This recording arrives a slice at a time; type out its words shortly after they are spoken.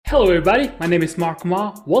Hello, everybody. My name is Mark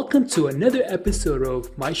Ma. Welcome to another episode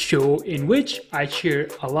of my show in which I share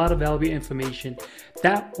a lot of valuable information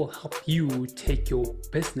that will help you take your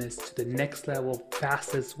business to the next level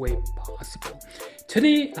fastest way possible.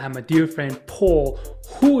 Today, I have my dear friend Paul,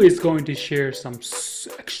 who is going to share some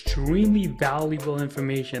extremely valuable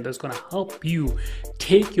information that's going to help you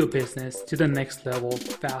take your business to the next level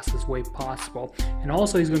fastest way possible. And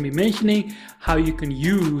also, he's going to be mentioning how you can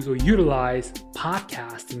use or utilize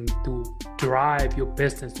podcasting to drive your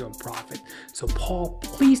business to a profit. So Paul,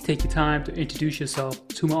 please take your time to introduce yourself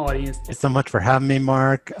to my audience. Thanks so much for having me,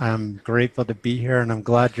 Mark. I'm grateful to be here, and I'm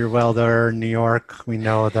glad you're well there in New York. We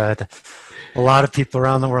know that a lot of people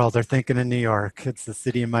around the world are thinking of New York. It's the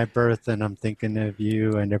city of my birth, and I'm thinking of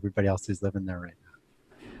you and everybody else who's living there right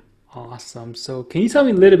now. Awesome. So can you tell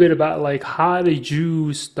me a little bit about how did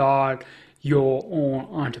you start your own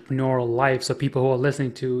entrepreneurial life? So people who are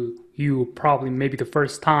listening to you probably maybe the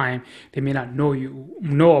first time, they may not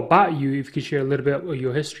know about you. If you could share a little bit of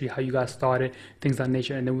your history, how you got started, things of that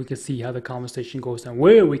nature, and then we can see how the conversation goes and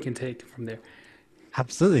where we can take it from there.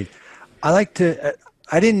 Absolutely.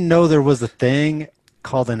 I didn't know there was a thing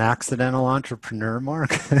called an accidental entrepreneur, Mark,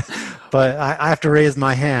 but I have to raise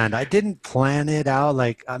my hand. I didn't plan it out.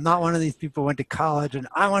 I'm not one of these people who went to college and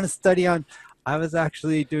I want to study on. I was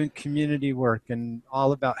actually doing community work and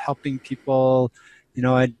all about helping people.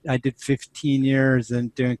 I did 15 years in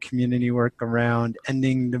doing community work around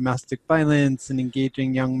ending domestic violence and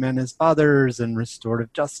engaging young men as fathers and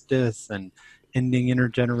restorative justice and ending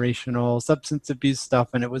intergenerational substance abuse stuff.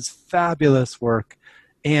 And it was fabulous work.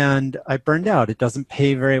 And I burned out. It doesn't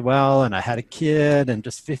pay very well. And I had a kid and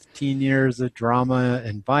just 15 years of drama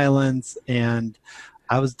and violence. And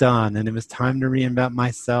I was done. And it was time to reinvent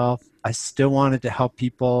myself. I still wanted to help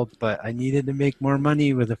people, but I needed to make more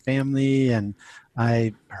money with a family. And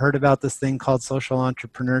I heard about this thing called social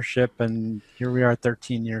entrepreneurship. And here we are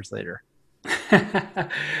 13 years later.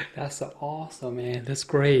 That's awesome, man. That's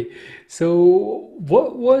great. So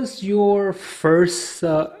what was your first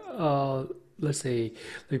let's say,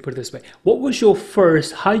 let me put it this way.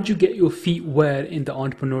 How did you get your feet wet into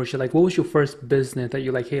entrepreneurship? What was your first business that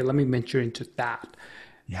you're like, hey, let me venture into that?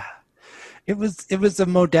 Yeah. It was a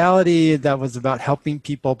modality that was about helping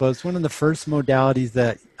people, but it's one of the first modalities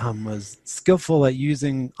that was skillful at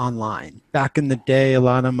using online. Back in the day, a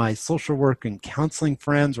lot of my social work and counseling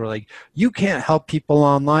friends were like, you can't help people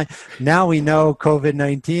online. Now we know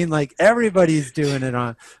COVID-19, everybody's doing it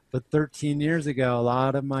on. But 13 years ago, a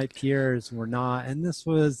lot of my peers were not. And this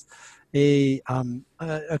was a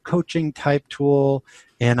coaching type tool.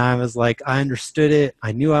 And I was like, I understood it.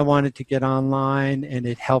 I knew I wanted to get online, and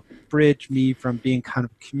it helped bridge me from being kind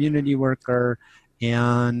of a community worker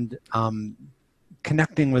and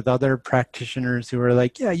connecting with other practitioners who were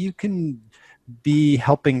like, yeah, you can be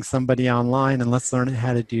helping somebody online, and let's learn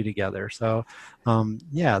how to do together. So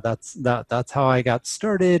that's how I got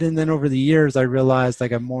started. And then over the years, I realized I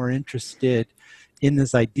got more interested in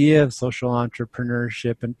this idea of social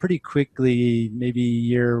entrepreneurship, and pretty quickly, maybe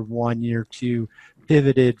year one, year two,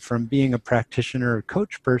 pivoted from being a practitioner or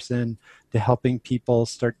coach person to helping people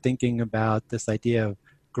start thinking about this idea of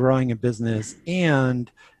growing a business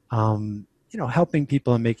and helping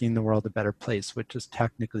people and making the world a better place, which is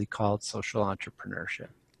technically called social entrepreneurship.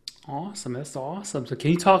 Awesome. That's awesome. So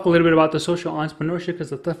can you talk a little bit about the social entrepreneurship?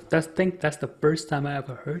 Because I think that's the first time I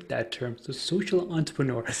ever heard that term. So social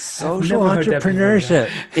entrepreneur. Social entrepreneurship.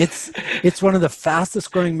 It's one of the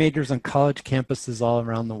fastest growing majors on college campuses all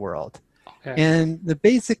around the world. Okay. And the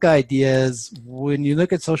basic idea is when you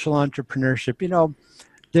look at social entrepreneurship,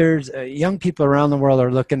 there's young people around the world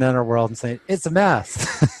are looking at our world and saying, it's a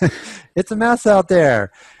mess. It's a mess out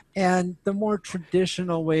there. And the more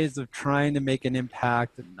traditional ways of trying to make an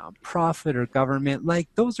impact, a nonprofit or government,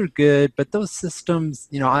 those are good. But those systems,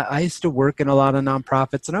 I used to work in a lot of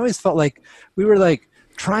nonprofits, and I always felt like we were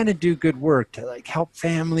trying to do good work to help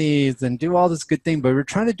families and do all this good thing, but we were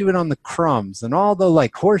trying to do it on the crumbs, and all the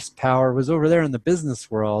horsepower was over there in the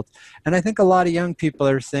business world. And I think a lot of young people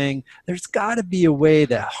are saying there's got to be a way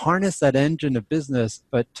to harness that engine of business,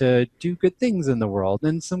 but to do good things in the world.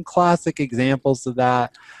 And some classic examples of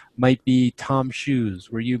that might be Tom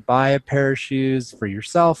Shoes, where you buy a pair of shoes for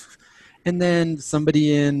yourself, and then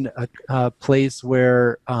somebody in a place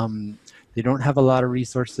where they don't have a lot of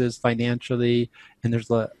resources financially, and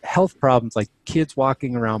there's health problems like kids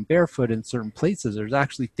walking around barefoot in certain places. There's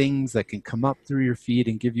actually things that can come up through your feet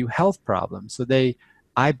and give you health problems. So they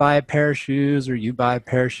I buy a pair of shoes or you buy a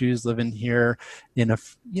pair of shoes living here in a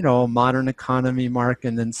modern economy, Mark,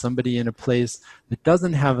 and then somebody in a place that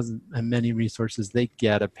doesn't have as many resources, they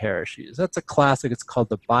get a pair of shoes. That's a classic. It's called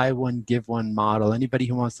the buy one, give one model. Anybody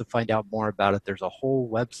who wants to find out more about it, there's a whole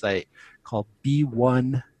website called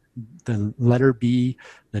B1, the letter B,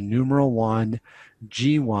 the numeral 1,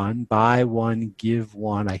 G1, buy one, give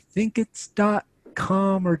one. I think it's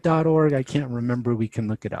 .com or .org. I can't remember. We can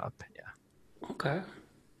look it up. Yeah. Okay.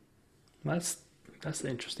 That's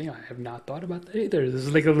interesting. I have not thought about that either. This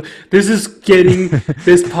is getting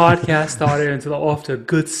this podcast started and off to a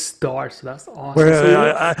good start. So that's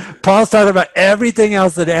awesome. Paul's talking about everything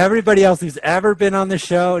else that everybody else who's ever been on the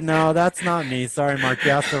show. No, that's not me. Sorry, Mark.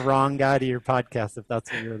 You asked the wrong guy to your podcast if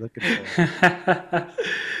that's what you're looking for.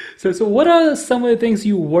 So what are some of the things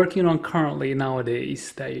you're working on currently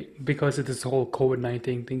nowadays because of this whole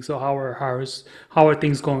COVID-19 thing? So how are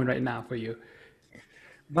things going right now for you?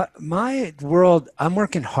 My world, I'm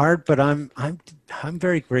working hard, but I'm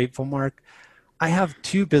very grateful, Mark. I have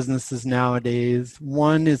two businesses nowadays.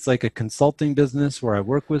 One is like a consulting business where I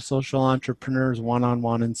work with social entrepreneurs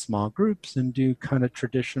one-on-one in small groups and do kind of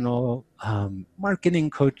traditional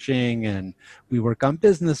marketing coaching, and we work on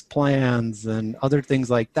business plans and other things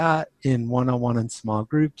like that in one-on-one and small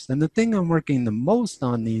groups. And the thing I'm working the most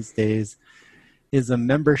on these days is a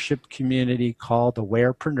membership community called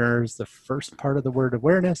Awarepreneurs. The first part of the word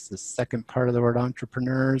awareness, the second part of the word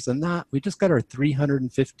entrepreneurs, and that we just got our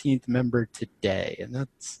 315th member today, and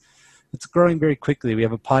it's growing very quickly. We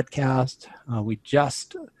have a podcast. We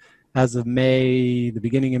just, as of May, the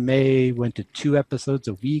beginning of May, went to 2 episodes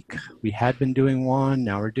a week. We had been doing 1,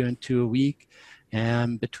 now we're doing 2 a week.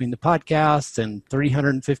 And between the podcast and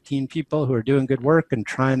 315 people who are doing good work and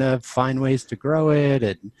trying to find ways to grow it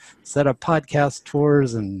and set up podcast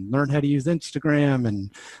tours and learn how to use Instagram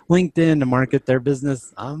and LinkedIn to market their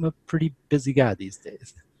business, I'm a pretty busy guy these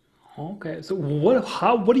days. Okay, so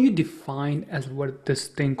what do you define as what this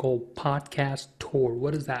thing called podcast tour?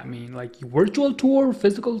 What does that mean? Like virtual tour,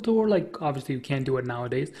 physical tour? Like obviously you can't do it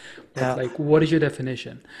nowadays, but like what is your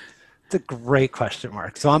definition? It's a great question,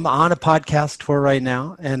 Mark. So I'm on a podcast tour right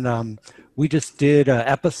now, and we just did an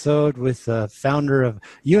episode with the founder of,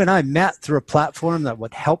 you and I met through a platform that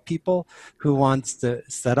would help people who wants to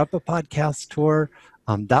set up a podcast tour.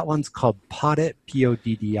 That one's called Poddit,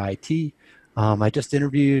 Poddit. I just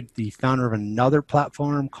interviewed the founder of another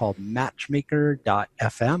platform called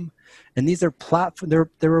Matchmaker.fm, and these are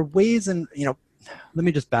there are ways, and let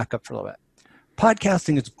me just back up for a little bit.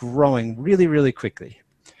 Podcasting is growing really, really quickly.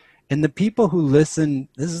 And the people who listen,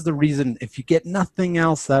 this is the reason, if you get nothing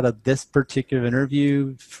else out of this particular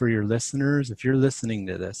interview for your listeners, if you're listening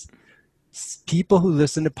to this, people who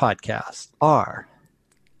listen to podcasts are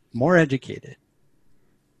more educated.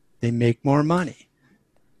 They make more money.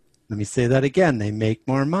 Let me say that again. They make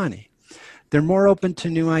more money. They're more open to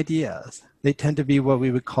new ideas. They tend to be what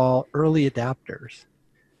we would call early adapters.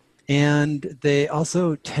 And they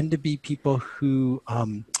also tend to be people who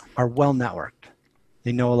are well networked.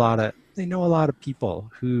 They know a lot of people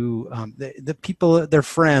who, the people, their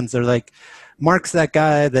friends, they're like, Mark's that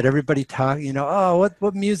guy that everybody talk,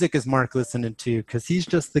 what music is Mark listening to? Because he's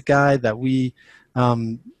just the guy that we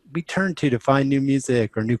turn to find new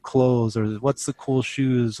music or new clothes or what's the cool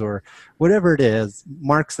shoes or whatever it is.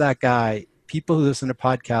 Mark's that guy. People who listen to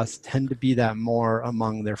podcasts tend to be that more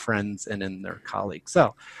among their friends and in their colleagues.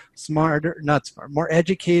 So more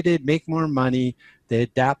educated, make more money. They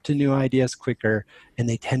adapt to new ideas quicker, and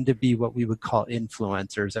they tend to be what we would call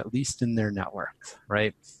influencers, at least in their networks,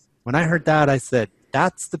 right? When I heard that, I said,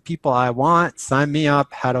 that's the people I want. Sign me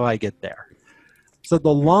up. How do I get there? So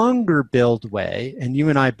the longer build way, and you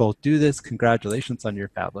and I both do this, congratulations on your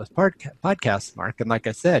fabulous podcast, Mark. And like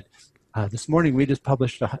I said, this morning we just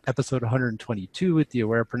published episode 122 with the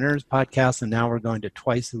Awarepreneurs podcast, and now we're going to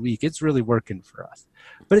twice a week. It's really working for us.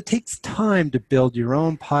 But it takes time to build your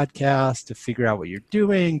own podcast, to figure out what you're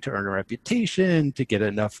doing, to earn a reputation, to get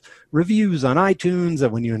enough reviews on iTunes,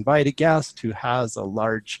 that when you invite a guest who has a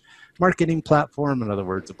large marketing platform, in other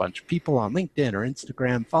words, a bunch of people on LinkedIn or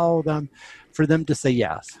Instagram follow them, for them to say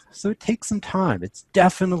yes. So it takes some time. It's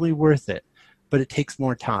definitely worth it, but it takes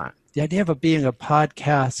more time. The idea of doing a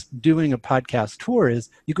podcast tour is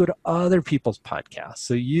you go to other people's podcasts.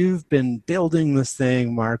 So you've been building this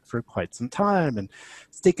thing, Mark, for quite some time. And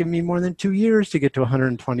it's taken me more than 2 years to get to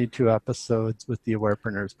 122 episodes with the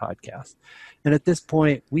Awarepreneurs podcast. And at this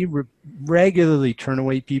point, we regularly turn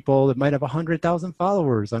away people that might have 100,000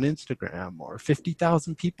 followers on Instagram or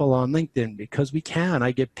 50,000 people on LinkedIn because we can.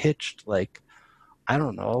 I get pitched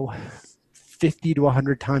 50 to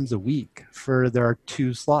 100 times a week for there are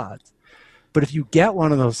 2 slots. But if you get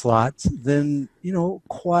one of those slots, then,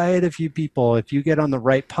 quite a few people, if you get on the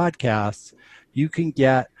right podcasts, you can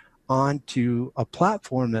get onto a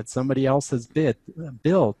platform that somebody else has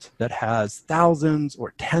built that has thousands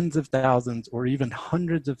or tens of thousands or even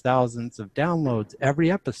hundreds of thousands of downloads every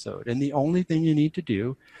episode. And the only thing you need to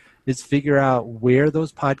do is figure out where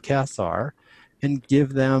those podcasts are and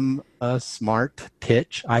give them a smart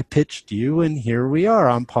pitch. I pitched you, and here we are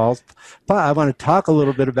on Paul's. I want to talk a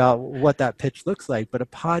little bit about what that pitch looks like, but a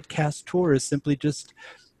podcast tour is simply just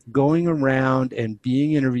going around and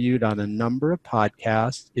being interviewed on a number of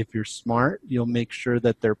podcasts. If you're smart, you'll make sure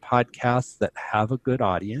that they're podcasts that have a good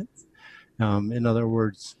audience. In other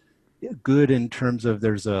words, good in terms of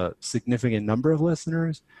there's a significant number of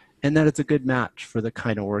listeners, and that it's a good match for the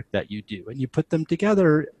kind of work that you do. And you put them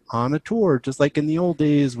together on a tour, just like in the old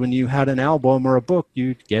days when you had an album or a book,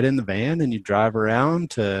 you'd get in the van and you drive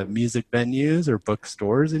around to music venues or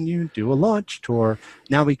bookstores and you do a launch tour.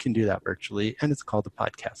 Now we can do that virtually, and it's called a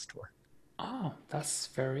podcast tour. Oh, that's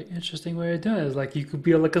a very interesting way of doing it. It's like you could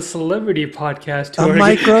be like a celebrity podcast tour. A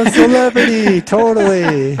micro celebrity,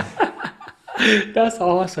 totally. That's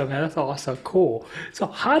awesome, man. That's awesome. Cool. So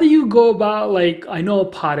how do you go about, like, I know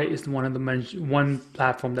Poddit is one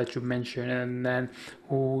platform that you mentioned, and then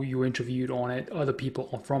who you interviewed on it, other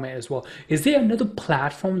people from it as well. Is there another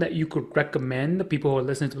platform that you could recommend the people who are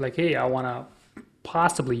listening to, like, hey, I want to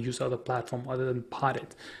possibly use other platform other than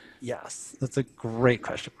Poddit? Yes, that's a great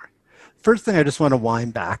question. First thing, I just want to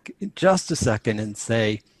wind back in just a second and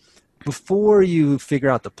say, before you figure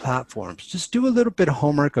out the platforms, just do a little bit of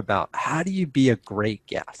homework about how do you be a great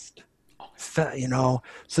guest, so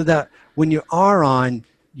that when you are on,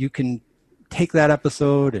 you can take that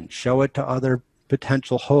episode and show it to other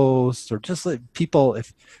potential hosts, or just like people.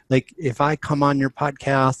 If I come on your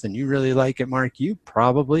podcast and you really like it, Mark, you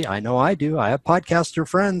probably, I know I do, I have podcaster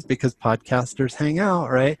friends because podcasters hang out,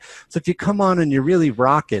 right? So if you come on and you really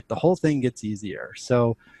rock it, the whole thing gets easier.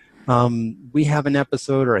 So we have an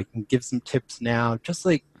episode, or I can give some tips now, just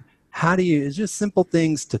like it's just simple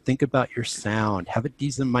things to think about your sound. Have a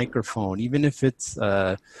decent microphone, even if it's,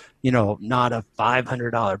 not a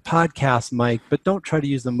 $500 podcast mic, but don't try to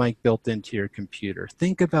use the mic built into your computer.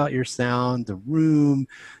 Think about your sound, the room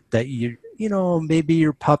that maybe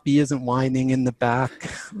your puppy isn't whining in the back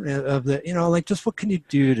of the, just what can you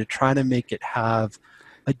do to try to make it have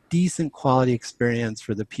a decent quality experience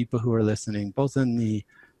for the people who are listening, both in the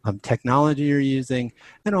technology you're using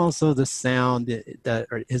and also the sound that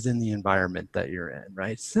is in the environment that you're in,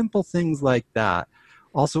 right? Simple things like that.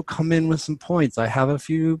 Also come in with some points. I have a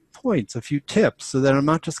few points, a few tips, so that I'm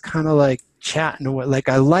not just kind of like chatting away. Like,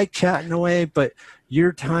 I like chatting away, but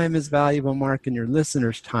your time is valuable, Mark, and your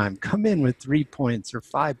listeners' time. Come in with 3 points or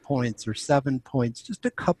 5 points or 7 points, just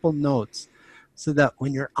a couple notes, so that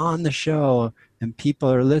when you're on the show and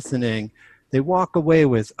people are listening, they walk away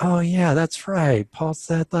with, oh yeah, that's right. Paul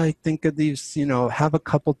said, like, think of these, have a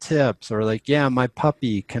couple tips, or like, yeah, my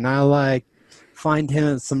puppy, can I find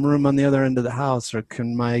him some room on the other end of the house, or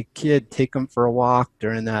can my kid take him for a walk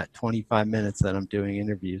during that 25 minutes that I'm doing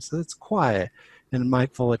interviews? So it's quiet and my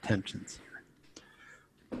full attention's here.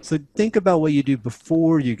 So think about what you do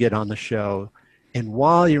before you get on the show and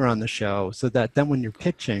while you're on the show, so that then when you're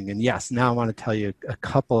pitching, and yes, now I want to tell you a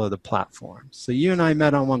couple of the platforms. So you and I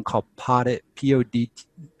met on one called Poddit, Poddit,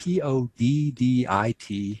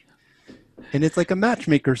 and it's like a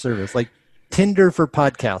matchmaker service, like Tinder for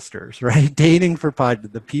podcasters, right? Dating for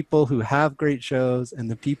the people who have great shows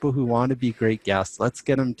and the people who want to be great guests. Let's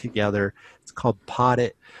get them together. It's called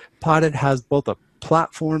Poddit. Poddit has both a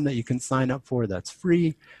platform that you can sign up for that's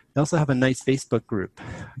free. They also have a nice Facebook group,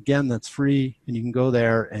 again, that's free, and you can go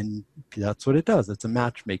there, and that's what it does. It's a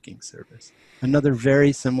matchmaking service. Another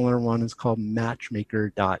very similar one is called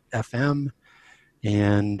matchmaker.fm,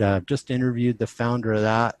 and just interviewed the founder of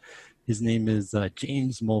that. His name is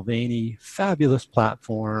James Mulvaney. Fabulous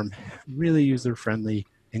platform, really user-friendly,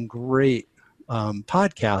 and great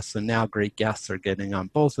podcasts, and now great guests are getting on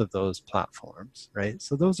both of those platforms, right?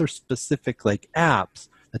 So those are specific like apps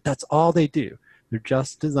that's all they do. They're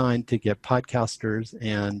just designed to get podcasters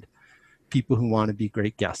and people who want to be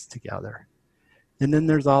great guests together. And then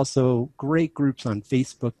there's also great groups on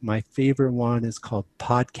Facebook. My favorite one is called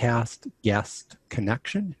Podcast Guest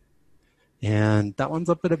Connection. And that one's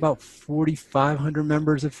up at about 4,500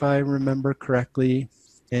 members, if I remember correctly.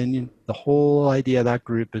 And the whole idea of that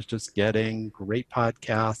group is just getting great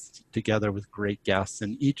podcasts together with great guests.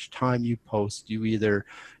 And each time you post, you either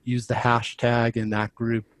use the hashtag in that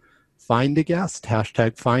group find a guest,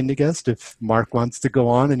 hashtag find a guest if Mark wants to go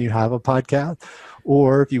on and you have a podcast.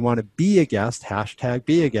 Or if you want to be a guest, hashtag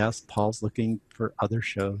be a guest. Paul's looking for other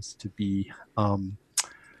shows to be on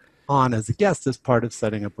as a guest as part of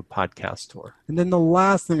setting up a podcast tour. And then the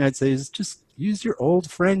last thing I'd say is just use your old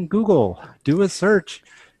friend Google. Do a search.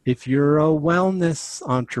 If you're a wellness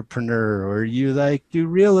entrepreneur or you do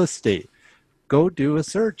real estate, go do a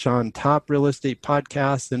search on top real estate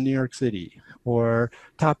podcasts in New York City or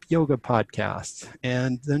top yoga podcasts,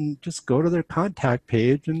 and then just go to their contact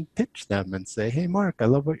page and pitch them and say, hey, Mark, I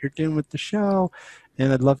love what you're doing with the show,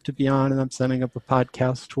 and I'd love to be on, and I'm setting up a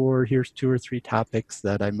podcast tour. Here's 2 or 3 topics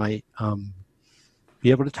that I might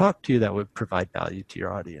be able to talk to you that would provide value to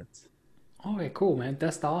your audience. Okay, cool, man.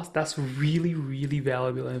 That's awesome. That's really, really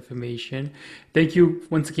valuable information. Thank you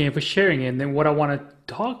once again for sharing it. And then what I want to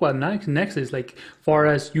talk about next is far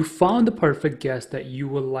as you found the perfect guest that you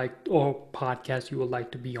would like or podcast you would like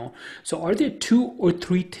to be on. So are there 2 or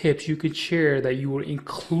 3 tips you could share that you were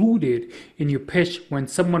included in your pitch when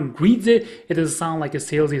someone reads it? It doesn't sound like a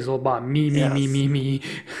salesy, it's all about me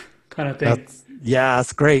kind of thing.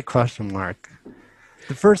 That's a great question, Mark.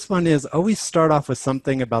 The first one is always start off with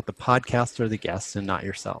something about the podcast or the guest and not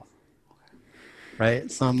yourself,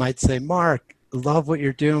 right? Some might say, Mark, love what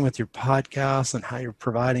you're doing with your podcast and how you're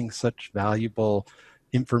providing such valuable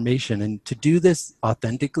information. And to do this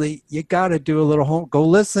authentically, you got to do a little go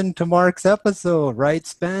listen to Mark's episode, right?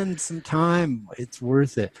 Spend some time. It's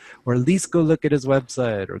worth it. Or at least go look at his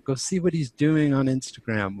website or go see what he's doing on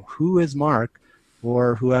Instagram. Who is Mark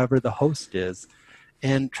or whoever the host is?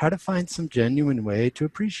 And try to find some genuine way to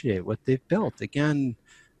appreciate what they've built. Again,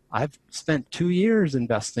 I've spent 2 years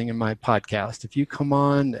investing in my podcast. If you come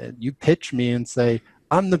on, you pitch me and say,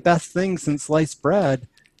 I'm the best thing since sliced bread,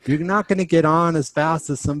 you're not going to get on as fast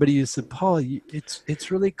as somebody who said, Paul, it's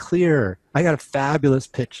really clear. I got a fabulous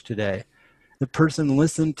pitch today. The person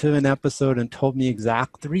listened to an episode and told me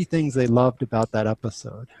exact 3 things they loved about that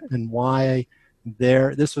episode and why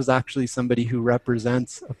this was actually somebody who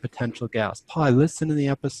represents a potential guest. Paul, I listened to the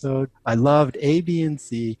episode. I loved A, B, and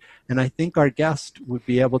C, and I think our guest would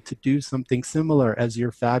be able to do something similar as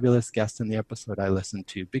your fabulous guest in the episode I listened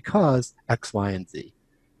to because X, Y, and Z.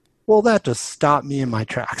 Well, that just stopped me in my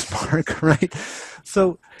tracks, Mark, right?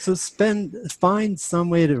 So find some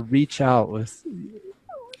way to reach out with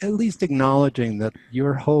at least acknowledging that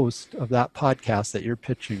your host of that podcast that you're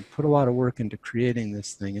pitching put a lot of work into creating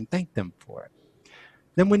this thing and thank them for it.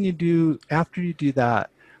 Then after you do that,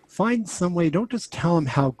 find some way, don't just tell them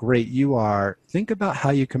how great you are, think about how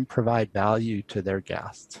you can provide value to their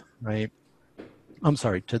guests, right?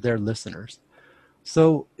 To their listeners.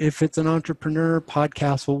 So if it's an entrepreneur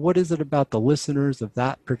podcast, well, what is it about the listeners of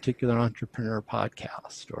that particular entrepreneur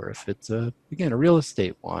podcast? Or if it's a real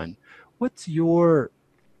estate one, what's 2 or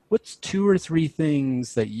 3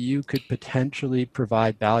 things that you could potentially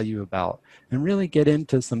provide value about and really get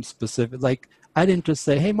into some specific, I didn't just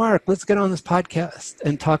say, hey, Mark, let's get on this podcast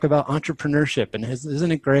and talk about entrepreneurship and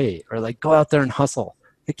isn't it great? Or go out there and hustle.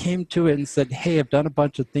 I came to it and said, hey, I've done a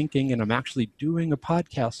bunch of thinking and I'm actually doing a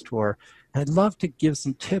podcast tour. And I'd love to give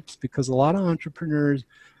some tips because a lot of entrepreneurs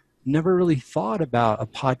never really thought about a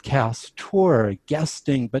podcast tour,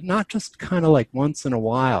 guesting, but not just kind of once in a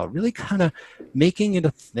while, really kind of making it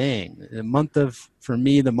a thing. For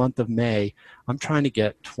me, the month of May, I'm trying to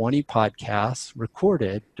get 20 podcasts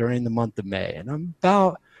recorded during the month of May. And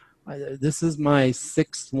this is my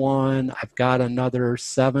 6th one. I've got another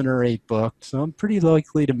 7 or 8 booked. So I'm pretty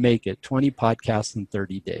likely to make it 20 podcasts in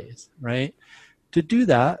 30 days, right? To do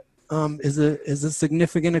that is a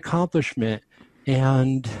significant accomplishment.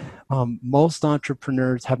 And most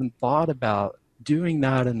entrepreneurs haven't thought about doing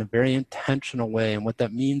that in a very intentional way and what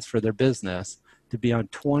that means for their business to be on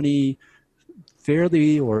 20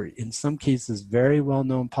 fairly, or in some cases, very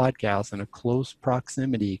well-known podcasts in a close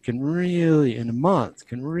proximity can really, in a month,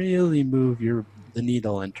 can really move the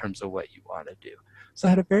needle in terms of what you want to do. So I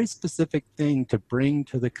had a very specific thing to bring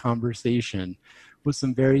to the conversation with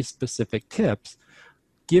some very specific tips.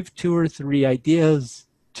 Give 2 or 3 ideas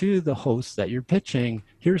to the host that you're pitching.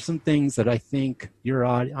 Here's some things that I think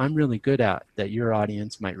I'm really good at that your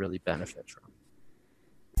audience might really benefit from.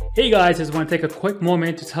 Hey guys, I just want to take a quick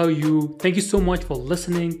moment to tell you thank you so much for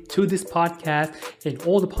listening to this podcast and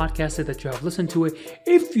all the podcasts that you have listened to it.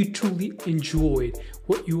 If you truly enjoyed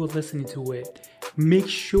what you were listening to it, make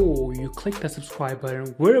sure you click that subscribe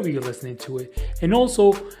button wherever you're listening to it. And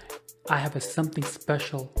also, I have something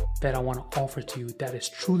special that I want to offer to you that is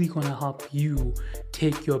truly going to help you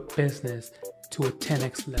take your business to a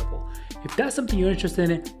 10x level. If that's something you're interested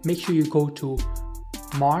in, make sure you go to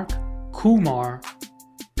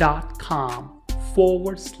markkumar.com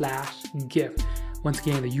markkumar.com/gift. Once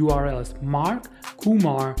again, the URL is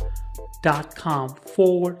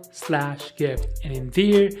markkumar.com/gift. And in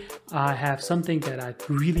there, I have something that I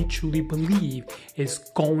really truly believe is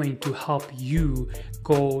going to help you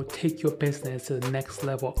go take your business to the next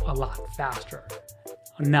level a lot faster.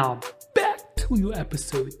 Now, back to your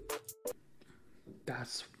episode.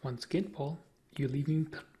 That's once again, Paul, you're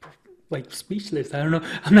leaving like speechless. I don't know.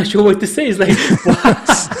 I'm not sure what to say. It's like, what?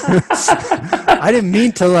 I didn't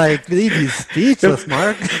mean to like leave you speechless,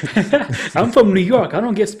 Mark. I'm from New York. I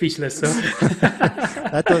don't get speechless. So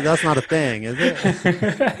that's not a thing, is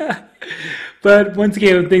it? But once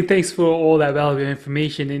again, thanks for all that valuable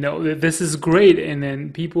information. You know, this is great. And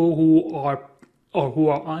then people who are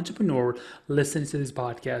entrepreneurs listening to this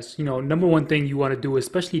podcast, you know, number one thing you want to do,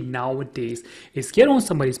 especially nowadays, is get on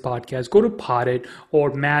somebody's podcast, go to Poddit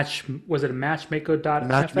or Matchmaker.fm?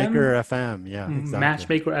 Matchmaker FM, yeah, exactly.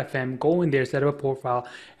 Matchmaker FM, go in there, set up a profile,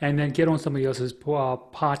 and then get on somebody else's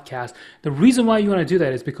podcast. The reason why you want to do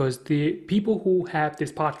that is because the people who have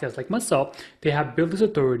this podcast, like myself, they have built this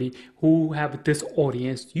authority, who have this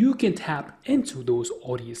audience. You can tap into those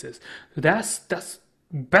audiences. So that's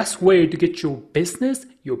best way to get your business,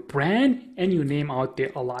 your brand, and your name out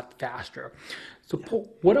there a lot faster. So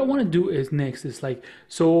what I want to do is next is like,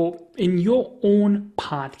 so in your own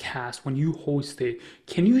podcast, when you host it,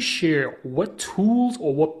 can you share what tools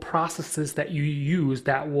or what processes that you use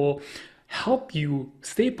that will help you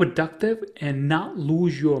stay productive and not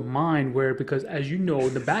lose your mind, because as you know,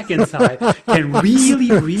 the back end side can really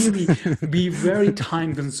be very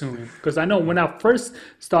time consuming. Because I know when I first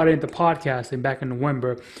started the podcasting back in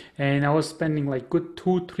November, and I was spending like good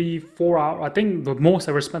 2, 3, 4 hours. I think the most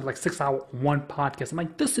I ever spent like 6 hours on one podcast. I'm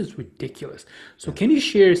like, this is ridiculous. So can you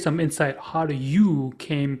share some insight how you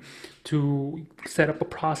came to set up a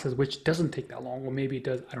process which doesn't take that long, or maybe it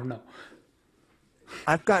does, I don't know.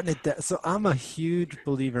 I've gotten it. So I'm a huge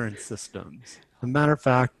believer in systems. As a matter of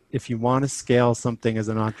fact, if you want to scale something as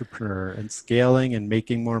an entrepreneur, and scaling and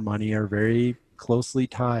making more money are very closely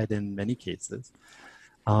tied in many cases,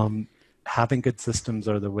 having good systems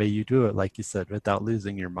are the way you do it, like you said, without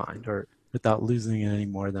losing your mind or without losing it any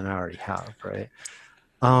more than I already have, right?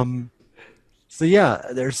 So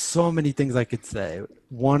yeah, there's so many things I could say.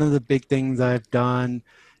 One of the big things I've done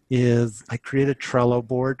is I created Trello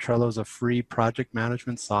board. Trello is a free project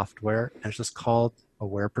management software, and it's just called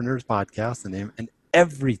Awarepreneurs Podcast, the name, and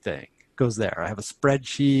everything goes there. I have a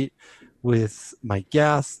spreadsheet with my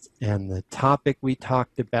guests and the topic we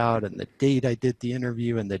talked about and the date I did the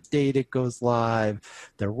interview and the date it goes live,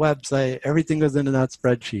 their website, everything goes into that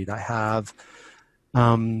spreadsheet. I have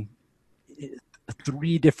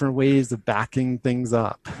 3 different ways of backing things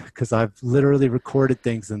up, because I've literally recorded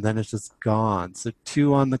things and then it's just gone. So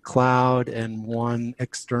 2 on the cloud and 1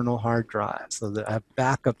 external hard drive, so that I have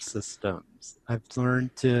backup systems. I have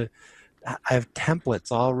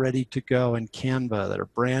templates all ready to go in Canva that are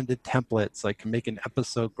branded templates. So I can make an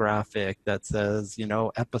episode graphic that says, you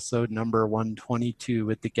know, episode number 122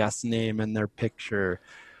 with the guest name and their picture.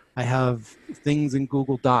 I have things in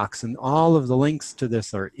Google Docs, and all of the links to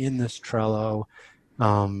this are in this Trello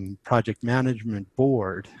project management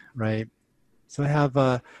board, right? So I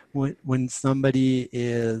have when somebody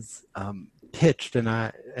is pitched and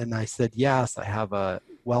I said yes, I have a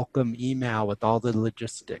welcome email with all the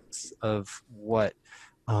logistics of what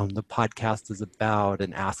the podcast is about,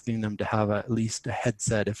 and asking them to have at least a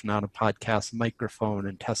headset, if not a podcast microphone,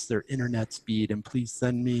 and test their internet speed, and please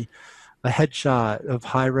send me a headshot of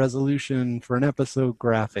high resolution for an episode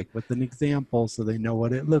graphic with an example so they know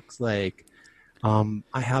what it looks like.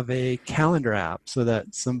 I have a calendar app so that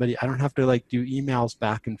I don't have to like do emails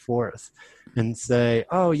back and forth and say,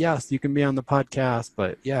 oh yes, you can be on the podcast,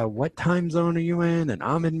 but yeah, what time zone are you in? And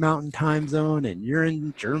I'm in Mountain Time Zone, and you're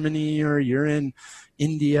in Germany, or you're in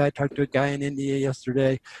India. I talked to a guy in India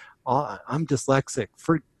yesterday. I'm dyslexic.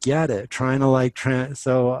 Forget it. Trying to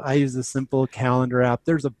so I use a simple calendar app.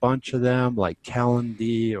 There's a bunch of them, like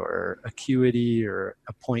Calendly or Acuity or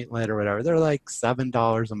Appointment or whatever. They're like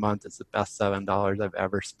 $7 a month. It's the best $7 I've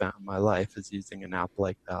ever spent in my life, is using an app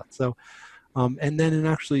like that. So, and then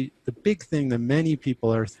actually the big thing that many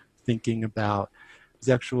people are thinking about is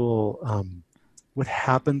what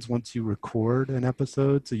happens once you record an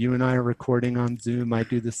episode. So you and I are recording on Zoom. I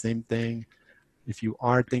do the same thing. If you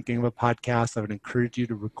are thinking of a podcast, I would encourage you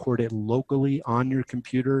to record it locally on your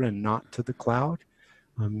computer and not to the cloud.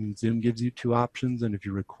 Zoom gives you 2 options, and if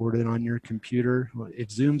you record it on your computer, if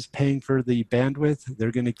Zoom's paying for the bandwidth,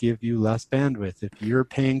 they're going to give you less bandwidth. If you're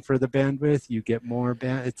paying for the bandwidth, you get more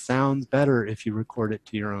it sounds better if you record it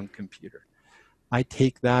to your own computer. I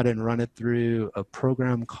take that and run it through a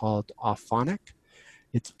program called Auphonic.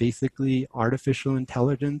 It's basically artificial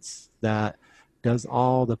intelligence that does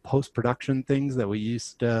all the post-production things that we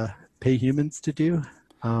used to pay humans to do,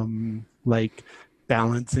 like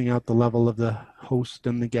balancing out the level of the host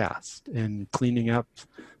and the guest and cleaning up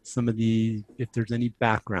some of if there's any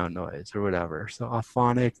background noise or whatever. So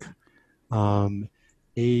Auphonic,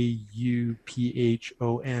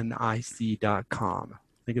 AUPHONIC.com.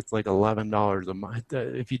 I think it's like $11 a month.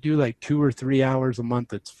 If you do like 2 or 3 hours a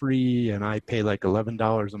month, it's free, and I pay like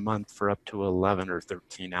 $11 a month for up to 11 or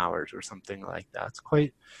 13 hours or something like that. It's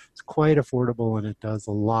quite affordable, and it does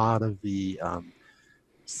a lot of the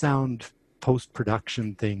sound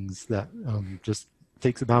post-production things that just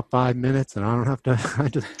takes about 5 minutes, and I don't have to. I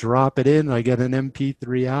just drop it in. I get an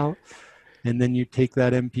MP3 out, and then you take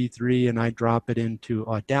that MP3 and I drop it into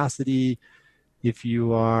Audacity. If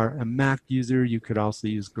you are a Mac user, you could also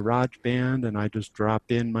use GarageBand, and I just drop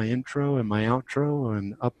in my intro and my outro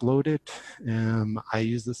and upload it. I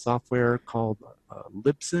use the software called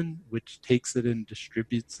Libsyn, which takes it and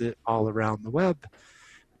distributes it all around the web,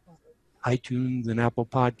 iTunes and Apple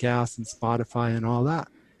Podcasts and Spotify and all that,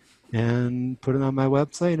 and put it on my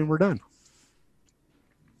website, and we're done.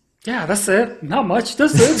 Yeah, that's it. Not much.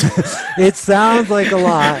 That's it. It sounds like a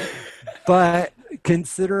lot, but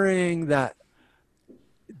considering that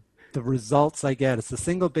the results I get, it's the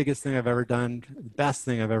single biggest thing I've ever done, the best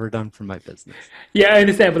thing I've ever done for my business. Yeah, I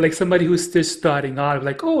understand, but like somebody who's just starting out,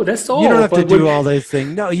 like, oh, that's all. You don't have to do all those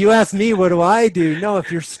things. No, you ask me, what do I do? No, if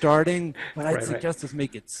you're starting, what I'd suggest is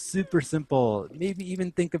make it super simple. Maybe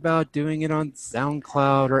even think about doing it on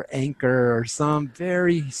SoundCloud or Anchor or some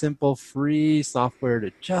very simple free software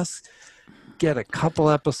to just get a couple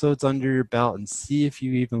episodes under your belt and see if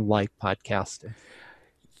you even like podcasting.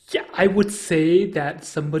 Yeah, I would say that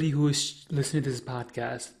somebody who is listening to this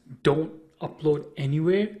podcast, don't upload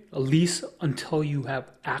anywhere, at least until you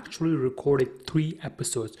have actually recorded 3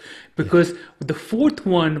 episodes. Because the 4th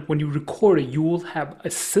one, when you record it, you will have a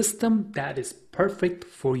system that is perfect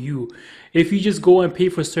for you. If you just go and pay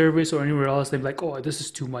for service or anywhere else, they're like, oh, this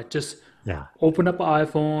is too much. Just open up an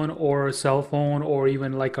iPhone or a cell phone or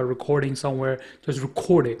even like a recording somewhere, just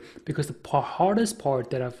record it. Because the hardest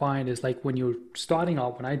part that I find is like when you're starting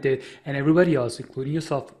out, when I did, and everybody else, including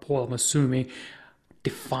yourself, Paul, I'm assuming,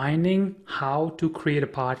 defining how to create a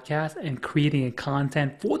podcast and creating a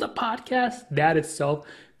content for the podcast, that itself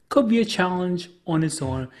could be a challenge on its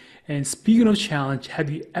own. And speaking of challenge,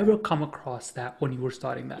 have you ever come across that when you were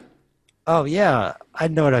starting that? Oh yeah, I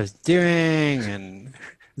know what I was doing, and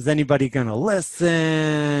is anybody going to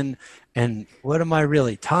listen? And what am I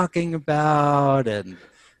really talking about? And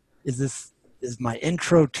is my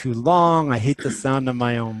intro too long? I hate the sound of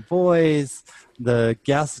my own voice. The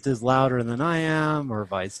guest is louder than I am, or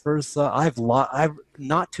vice versa. I've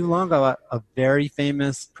not too long ago, a very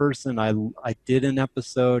famous person, I did an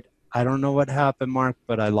episode. I don't know what happened, Mark,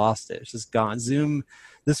 but I lost it. It's just gone. Zoom.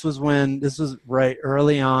 This was right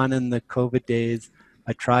early on in the COVID days.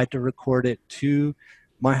 I tried to record it to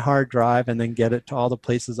my hard drive and then get it to all the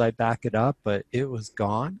places I back it up, but it was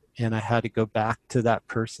gone, and I had to go back to that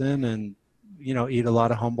person and eat a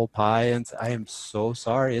lot of humble pie and say, I am so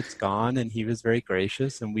sorry, it's gone. And he was very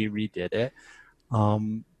gracious, and we redid it.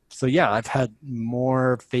 So yeah, I've had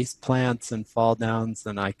more face plants and fall downs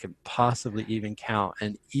than I could possibly even count,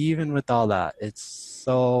 and even with all that, it's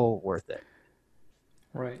so worth it.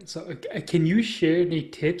 Right. So can you share any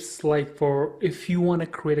tips, like for if you want to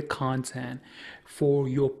create a content for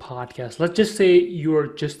your podcast? Let's just say you're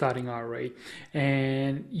just starting out, right?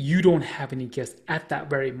 And you don't have any guests at that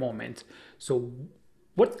very moment. So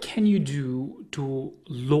what can you do to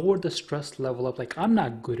lower the stress level of like, I'm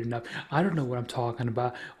not good enough, I don't know what I'm talking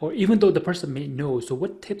about, or even though the person may know. So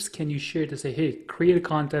what tips can you share to say, hey, create a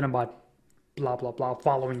content about blah, blah, blah,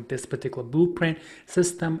 following this particular blueprint,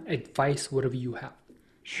 system, advice, whatever you have?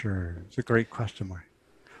 Sure. It's a great question, Mark.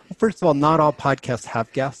 Well, first of all, not all podcasts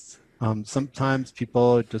have guests. Sometimes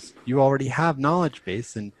people you already have knowledge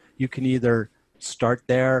base, and you can either start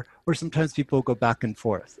there, or sometimes people go back and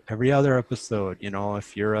forth. Every other episode,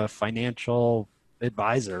 if you're a financial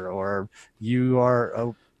advisor or you are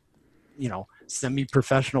a,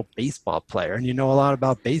 semi-professional baseball player and you know a lot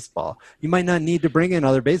about baseball, you might not need to bring in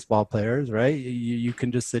other baseball players, right? You can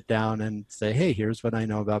just sit down and say, hey, here's what I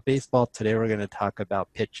know about baseball. Today we're going to talk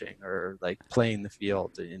about pitching, or like playing the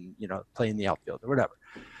field and, playing the outfield or whatever.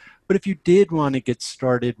 But if you did want to get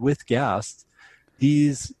started with guests,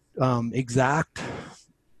 these exact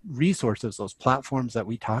resources, those platforms that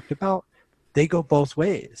we talked about, they go both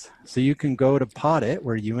ways. So you can go to Podit,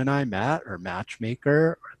 where you and I met, or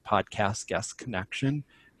Matchmaker, or Podcast Guest Connection,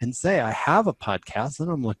 and say, I have a podcast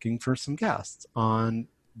and I'm looking for some guests on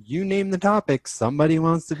you name the topic, somebody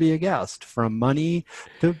wants to be a guest, from money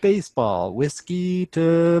to baseball, whiskey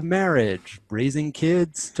to marriage, raising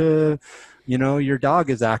kids to, your dog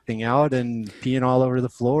is acting out and peeing all over the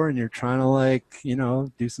floor and you're trying to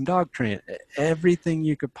do some dog training. Everything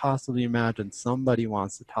you could possibly imagine, somebody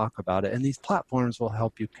wants to talk about it, and these platforms will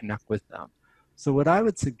help you connect with them. So what I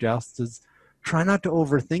would suggest is try not to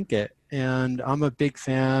overthink it. And I'm a big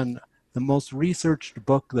fan. The most researched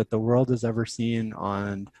book that the world has ever seen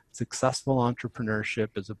on successful entrepreneurship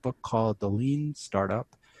is a book called The Lean Startup.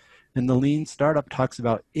 And The Lean Startup talks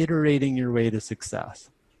about iterating your way to success.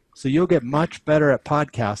 So you'll get much better at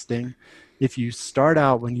podcasting if you start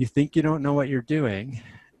out when you think you don't know what you're doing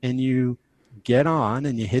and you get on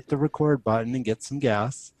and you hit the record button and get some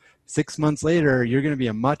guests. 6 months later, you're going to be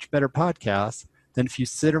a much better podcast than if you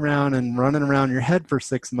sit around and running around your head for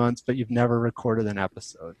 6 months, but you've never recorded an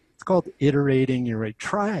episode. It's called iterating your way.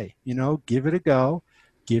 Try, give it a go,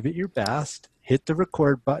 give it your best, hit the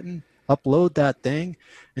record button, upload that thing,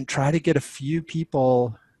 and try to get a few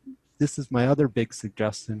people. This is my other big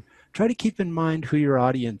suggestion. Try to keep in mind who your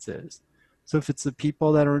audience is. So if it's the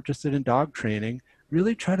people that are interested in dog training,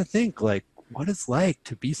 really try to think what it's like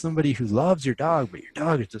to be somebody who loves your dog, but your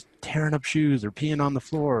dog is just tearing up shoes or peeing on the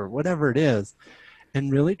floor or whatever it is.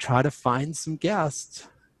 And really try to find some guests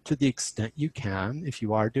to the extent you can, if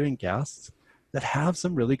you are doing guests, that have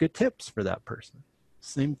some really good tips for that person.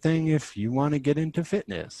 Same thing if you want to get into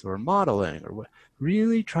fitness or modeling or what.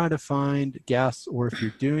 Really try to find guests, or if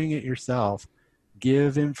you're doing it yourself,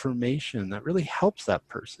 give information that really helps that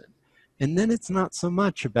person. And then it's not so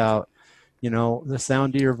much about, the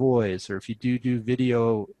sound of your voice, or if you do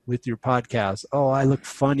video with your podcast, oh, I look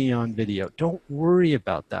funny on video. Don't worry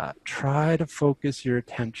about that. Try to focus your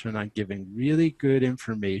attention on giving really good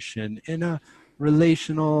information in a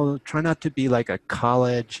relational, try not to be like a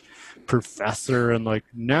college professor and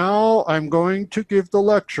now I'm going to give the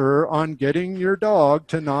lecture on getting your dog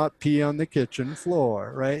to not pee on the kitchen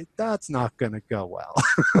floor, right? That's not going to go well.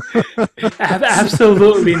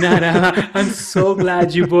 Absolutely not. I'm so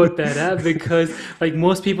glad you brought that up, because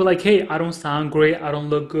most people hey, I don't sound great, I don't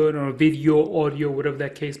look good on video, audio, whatever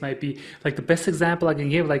that case might be. The best example I can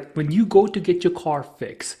give, when you go to get your car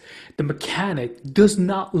fixed, the mechanic does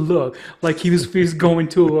not look like he's going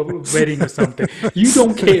to a wedding or something. You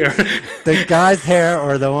don't care. The guy's hair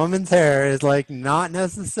or the woman's hair is not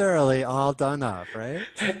necessarily all done up, right?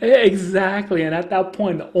 Exactly. And at that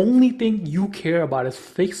point, the only thing you care about is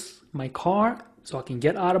fix my car so I can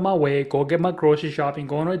get out of my way, go get my grocery shopping,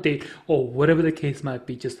 go on a date, or whatever the case might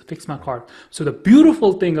be, just to fix my car. So the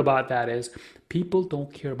beautiful thing about that is people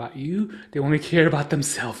don't care about you. They only care about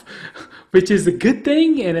themselves, which is a good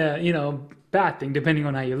thing and a, bad thing, depending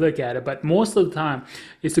on how you look at it. But most of the time,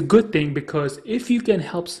 it's a good thing, because if you can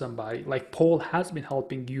help somebody, like Paul has been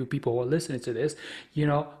helping you, people who are listening to this,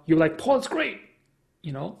 you're like, Paul, it's great.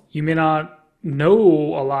 You may not know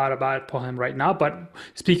a lot about him right now, but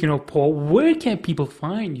speaking of Paul, where can people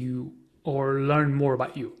find you or learn more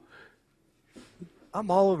about you?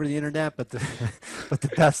 I'm all over the internet, but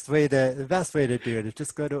the best way to do it is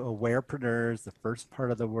just go to Awarepreneurs, the first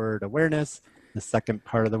part of the word awareness, the second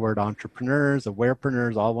part of the word entrepreneurs,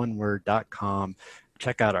 awarepreneurs, all one word.com.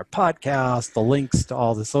 Check out our podcast, the links to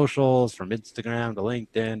all the socials, from Instagram to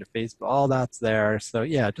LinkedIn to Facebook, all that's there. So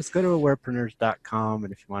yeah, just go to awarepreneurs.com.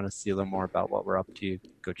 And if you want to see a little more about what we're up to,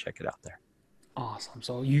 go check it out there. Awesome.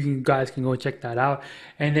 So you guys can go check that out.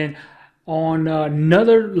 And then on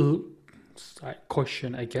another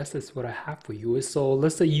question, I guess that's what I have for you is, so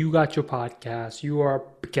let's say you got your podcast, you are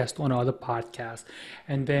a guest on other podcasts,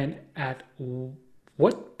 and then at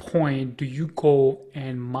what point do you go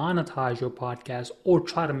and monetize your podcast or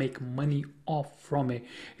try to make money off from it?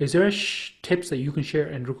 Is there tips that you can share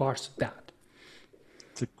in regards to that?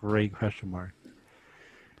 It's a great question, Mark.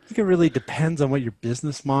 I think it really depends on what your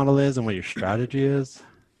business model is and what your strategy is.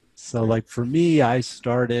 So for me, I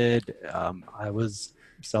started, I was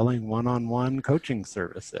selling one-on-one coaching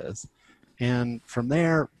services. And from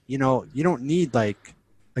there, you don't need a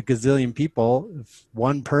gazillion people. If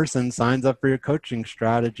one person signs up for your coaching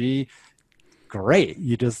strategy, great.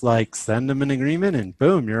 You just send them an agreement and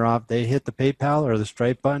boom, you're off. They hit the PayPal or the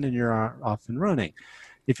Stripe button and you're off and running.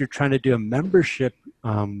 If you're trying to do a membership,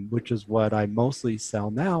 which is what I mostly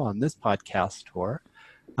sell now on this podcast tour,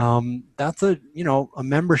 that's a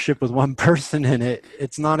membership with one person in it.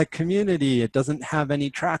 It's not a community. It doesn't have any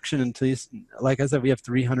traction until like I said, we have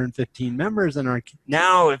 315 members in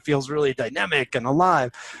now it feels really dynamic and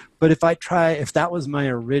alive. But if that was my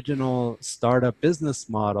original startup business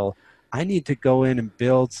model, I need to go in and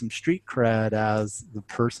build some street cred as the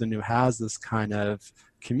person who has this kind of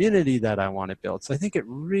community that I want to build. So I think it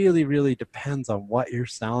really, really depends on what you're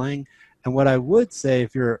selling. And what I would say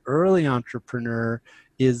if you're an early entrepreneur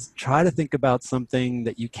is try to think about something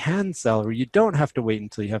that you can sell where you don't have to wait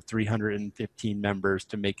until you have 315 members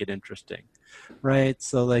to make it interesting, right?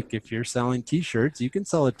 So like if you're selling t-shirts, you can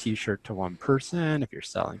sell a t-shirt to one person. If you're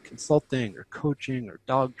selling consulting or coaching or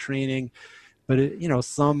dog training, but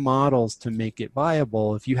some models to make it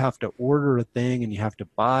viable, if you have to order a thing and you have to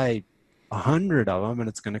buy 100 of them and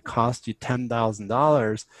it's going to cost you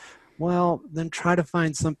 $10,000, well, then try to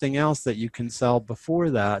find something else that you can sell before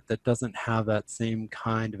that doesn't have that same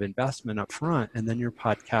kind of investment up front. And then your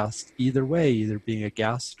podcast, either way, either being a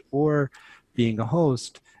guest or being a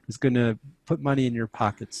host, is going to put money in your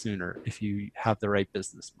pocket sooner if you have the right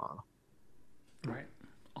business model. Right.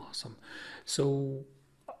 Awesome. So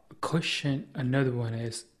another one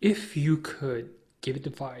is, if you could give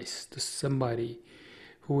advice to somebody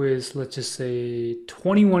who is, let's just say,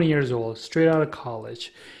 21 years old, straight out of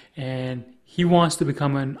college, and he wants to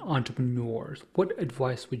become an entrepreneur, what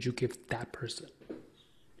advice would you give that person?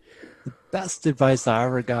 The best advice I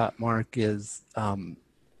ever got, Mark, is I'm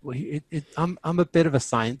a bit of a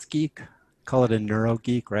science geek. Call it a neuro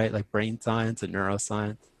geek, right? Like brain science and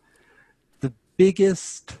neuroscience. The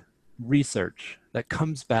biggest research that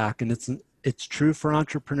comes back, and it's true for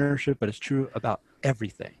entrepreneurship, but it's true about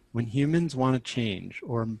everything. When humans want to change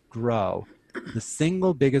or grow, the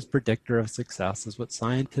single biggest predictor of success is what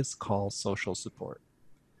scientists call social support.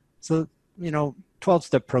 So,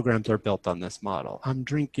 12-step programs are built on this model. I'm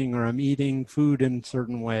drinking or I'm eating food in a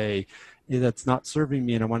certain way that's not serving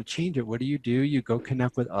me and I want to change it. What do? You go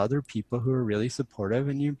connect with other people who are really supportive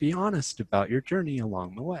and you be honest about your journey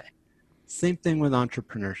along the way. Same thing with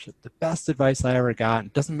entrepreneurship. The best advice I ever got,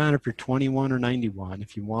 it doesn't matter if you're 21 or 91,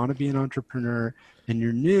 if you want to be an entrepreneur and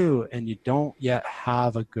you're new and you don't yet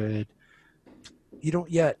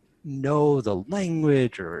know the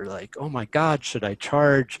language, or like, oh my God, should I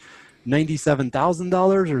charge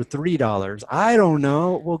 $97,000 or $3? I don't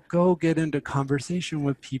know. Well, go get into conversation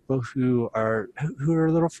with people who are a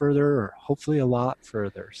little further, or hopefully a lot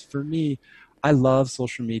further. For me, I love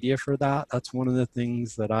social media for that. That's one of the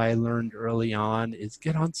things that I learned early on, is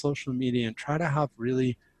get on social media and try to have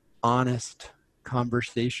really honest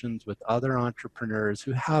conversations with other entrepreneurs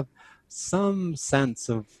who have some sense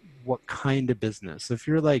of what kind of business. If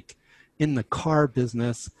you're like in the car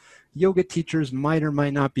business, yoga teachers might or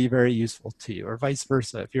might not be very useful to you, or vice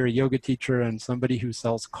versa. If you're a yoga teacher and somebody who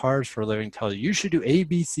sells cars for a living tells you should do A,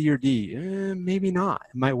 B, C, or D, maybe not.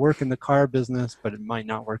 It might work in the car business, but it might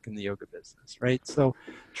not work in the yoga business, right? So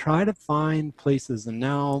try to find places. And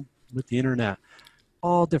now with the internet,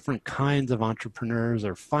 all different kinds of entrepreneurs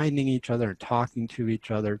are finding each other and talking to each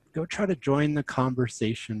other. Go try to join the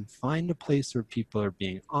conversation. Find a place where people are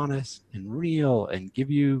being honest and real and give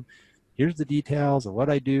you, here's the details of what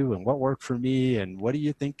I do and what worked for me and what are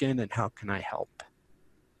you thinking and how can I help?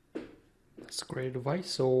 That's great advice.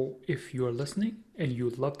 So if you're listening and you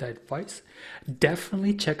love that advice,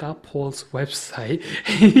 definitely check out Paul's website.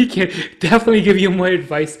 He can definitely give you more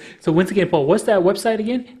advice. So once again, Paul, what's that website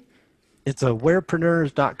again? It's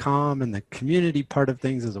awarepreneurs.com, and the community part of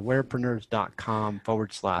things is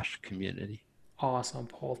awarepreneurs.com/community. Awesome,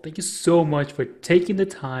 Paul. Thank you so much for taking the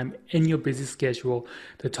time in your busy schedule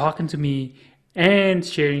to talking to me and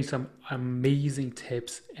sharing some amazing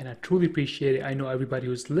tips. And I truly appreciate it. I know everybody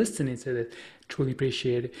who's listening to this truly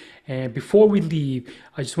appreciate it. And before we leave,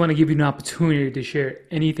 I just want to give you an opportunity to share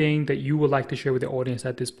anything that you would like to share with the audience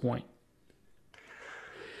at this point.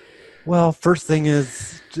 Well, first thing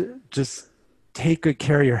is just take good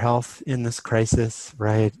care of your health in this crisis,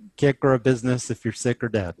 right? Can't grow a business if you're sick or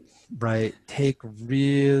dead, right? Take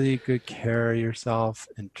really good care of yourself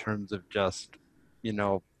in terms of just,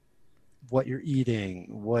 what you're eating,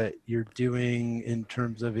 what you're doing in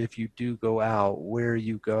terms of if you do go out, where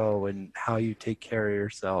you go and how you take care of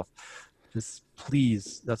yourself. Just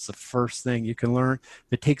please, that's the first thing you can learn.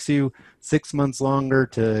 If it takes you 6 months longer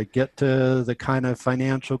to get to the kind of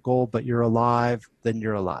financial goal, but you're alive, then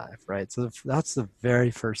you're alive, right? So that's the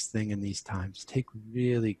very first thing in these times. Take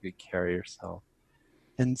really good care of yourself.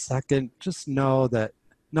 And second, just know that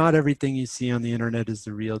not everything you see on the internet is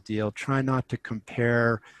the real deal. Try not to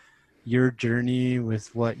compare your journey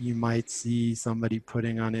with what you might see somebody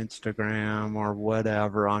putting on Instagram or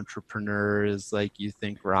whatever entrepreneur is like you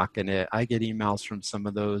think rocking it. I get emails from some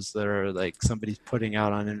of those that are like somebody's putting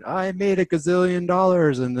out on it, I made $1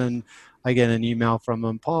 gazillion, and then I get an email from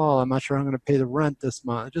them, Paul, I'm not sure I'm going to pay the rent this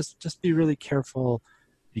month. Just be really careful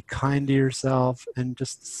be kind to yourself, and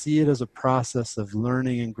just see it as a process of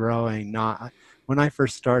learning and growing. Not when I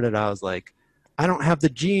first started, I was like, I don't have the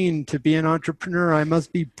gene to be an entrepreneur. I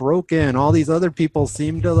must be broken. All these other people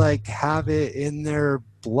seem to like have it in their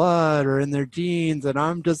blood or in their genes, and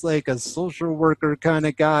I'm just like a social worker kind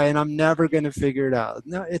of guy, and I'm never going to figure it out.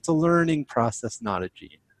 No, it's a learning process, not a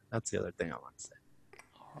gene. That's the other thing I want to say.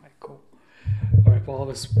 All right, cool. All right, well, it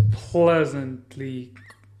was pleasantly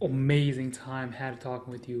amazing time had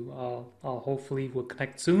talking with you. Hopefully we'll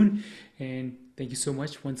connect soon, and thank you so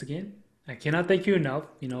much once again. I cannot thank you enough.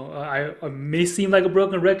 You know, I may seem like a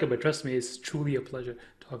broken record, but trust me, it's truly a pleasure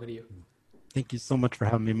talking to you. Thank you so much for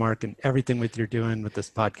having me, Mark, and everything with you're doing with this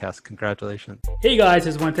podcast. Congratulations. Hey guys, I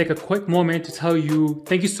just want to take a quick moment to tell you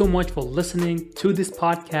thank you so much for listening to this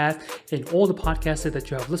podcast and all the podcasts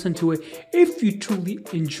that you have listened to it. If you truly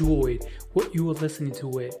enjoyed what you were listening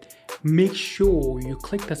to it, make sure you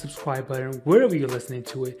click that subscribe button wherever you're listening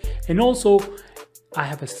to it. And also, I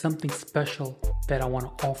have something special that I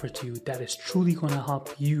want to offer to you that is truly going to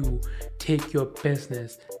help you take your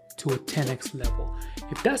business to a 10x level.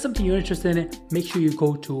 If that's something you're interested in, make sure you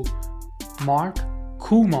go to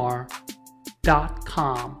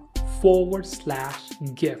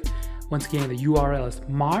markkumar.com/gift. Once again, the URL is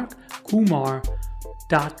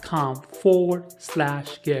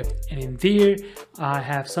markkumar.com/gift. And in there, I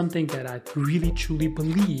have something that I really truly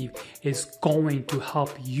believe is going to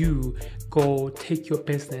help you go take your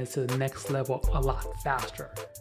business to the next level a lot faster.